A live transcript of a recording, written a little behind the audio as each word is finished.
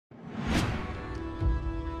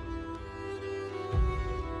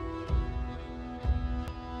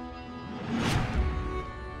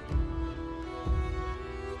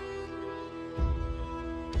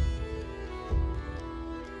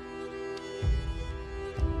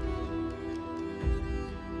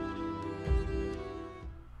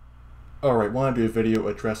Alright, want to do a video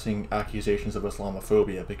addressing accusations of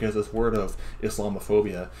Islamophobia, because this word of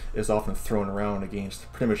Islamophobia is often thrown around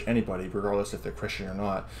against pretty much anybody, regardless if they're Christian or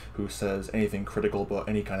not, who says anything critical about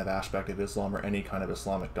any kind of aspect of Islam or any kind of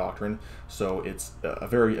Islamic doctrine. So it's a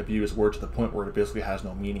very abused word to the point where it basically has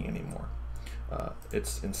no meaning anymore.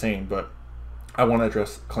 It's insane, but I want to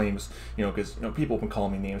address claims, because people have been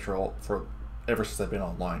calling me names for ever since I've been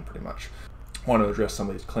online, pretty much. I want to address some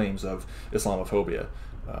of these claims of Islamophobia.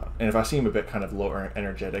 And if I seem a bit kind of low or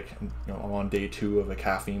energetic, I'm on day 2 of a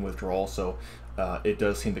caffeine withdrawal, so it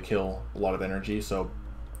does seem to kill a lot of energy, so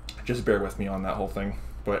just bear with me on that whole thing.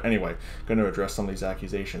 But anyway, going to address some of these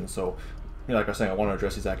accusations. So, like I was saying, I want to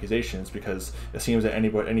address these accusations because it seems that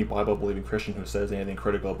any Bible-believing Christian who says anything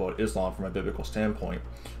critical about Islam from a biblical standpoint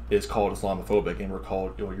is called Islamophobic, and we're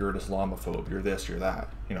called, you're an Islamophobe, you're this, you're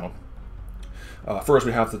that, First,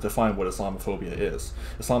 we have to define what Islamophobia is.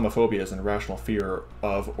 Islamophobia is an irrational fear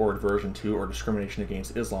of, or aversion to, or discrimination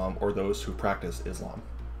against Islam or those who practice Islam.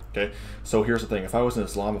 Okay, so here's the thing. If I was an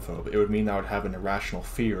Islamophobe, it would mean I would have an irrational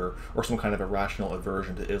fear or some kind of irrational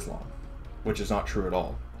aversion to Islam, which is not true at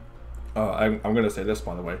all. I'm going to say this,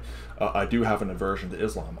 by the way. I do have an aversion to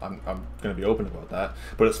Islam. I'm going to be open about that,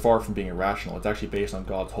 but it's far from being irrational. It's actually based on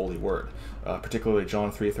God's holy word, particularly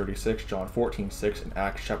John 3:36, John 14:6, and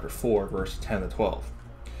Acts chapter 4, verse 10 to 12.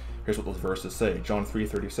 Here's what those verses say. John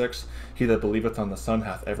 3:36, He that believeth on the Son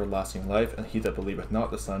hath everlasting life, and he that believeth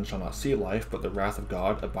not the Son shall not see life, but the wrath of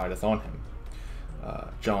God abideth on him.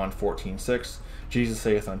 John 14:6, Jesus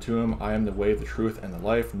saith unto him, I am the way, the truth, and the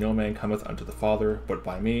life. No man cometh unto the Father but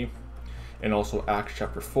by me. And also Acts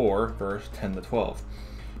chapter 4, verse 10 to 12.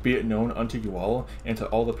 Be it known unto you all, and to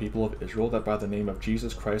all the people of Israel, that by the name of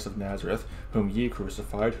Jesus Christ of Nazareth, whom ye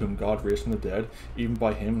crucified, whom God raised from the dead, even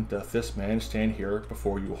by him doth this man stand here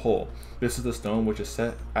before you whole. This is the stone which was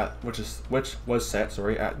set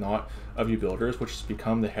at naught of you builders, which is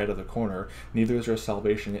become the head of the corner. Neither is there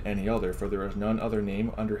salvation in any other, for there is none other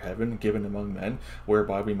name under heaven given among men,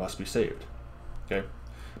 whereby we must be saved. Okay.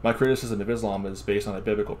 My criticism of Islam is based on a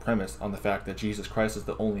biblical premise on the fact that Jesus Christ is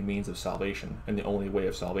the only means of salvation and the only way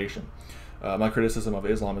of salvation. My criticism of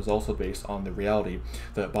Islam is also based on the reality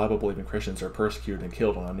that Bible-believing Christians are persecuted and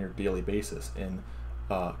killed on a near daily basis in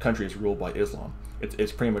countries ruled by Islam.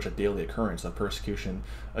 It's pretty much a daily occurrence of persecution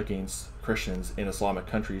against Christians in Islamic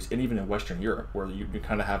countries, and even in Western Europe, where you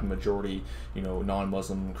kind of have a majority,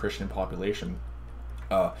 non-Muslim Christian population.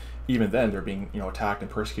 Even then, they're being attacked and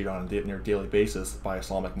persecuted on a near daily basis by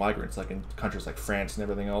Islamic migrants, like in countries like France and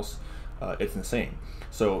everything else. It's insane.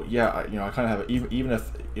 So yeah, I kind of have even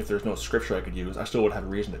if there's no scripture I could use, I still would have a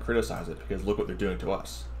reason to criticize it, because look what they're doing to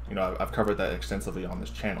us. I've covered that extensively on this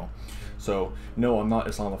channel. So no, I'm not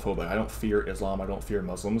Islamophobic. I don't fear Islam. I don't fear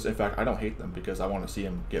Muslims. In fact, I don't hate them, because I want to see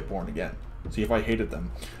them get born again. See, if I hated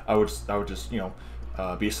them, I would just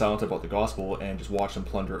be silent about the gospel and just watch them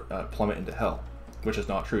plummet into hell. Which is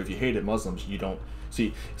not true. If you hated Muslims, you don't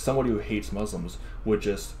see somebody who hates Muslims would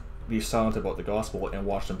just be silent about the gospel and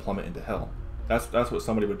watch them plummet into hell. That's what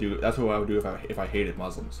somebody would do. That's what I would do if I hated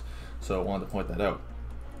Muslims. So I wanted to point that out.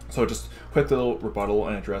 So just quick little rebuttal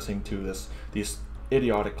and addressing to these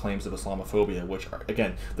idiotic claims of Islamophobia, which are,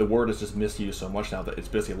 again, the word is just misused so much now that it's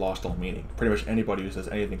basically lost all meaning. Pretty much anybody who says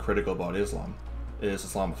anything critical about Islam is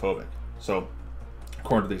Islamophobic. So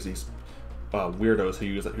according to these weirdos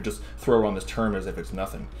who just throw around this term as if it's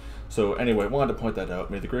nothing. So anyway, I wanted to point that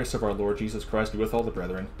out. May the grace of our Lord Jesus Christ be with all the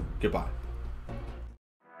brethren. Goodbye.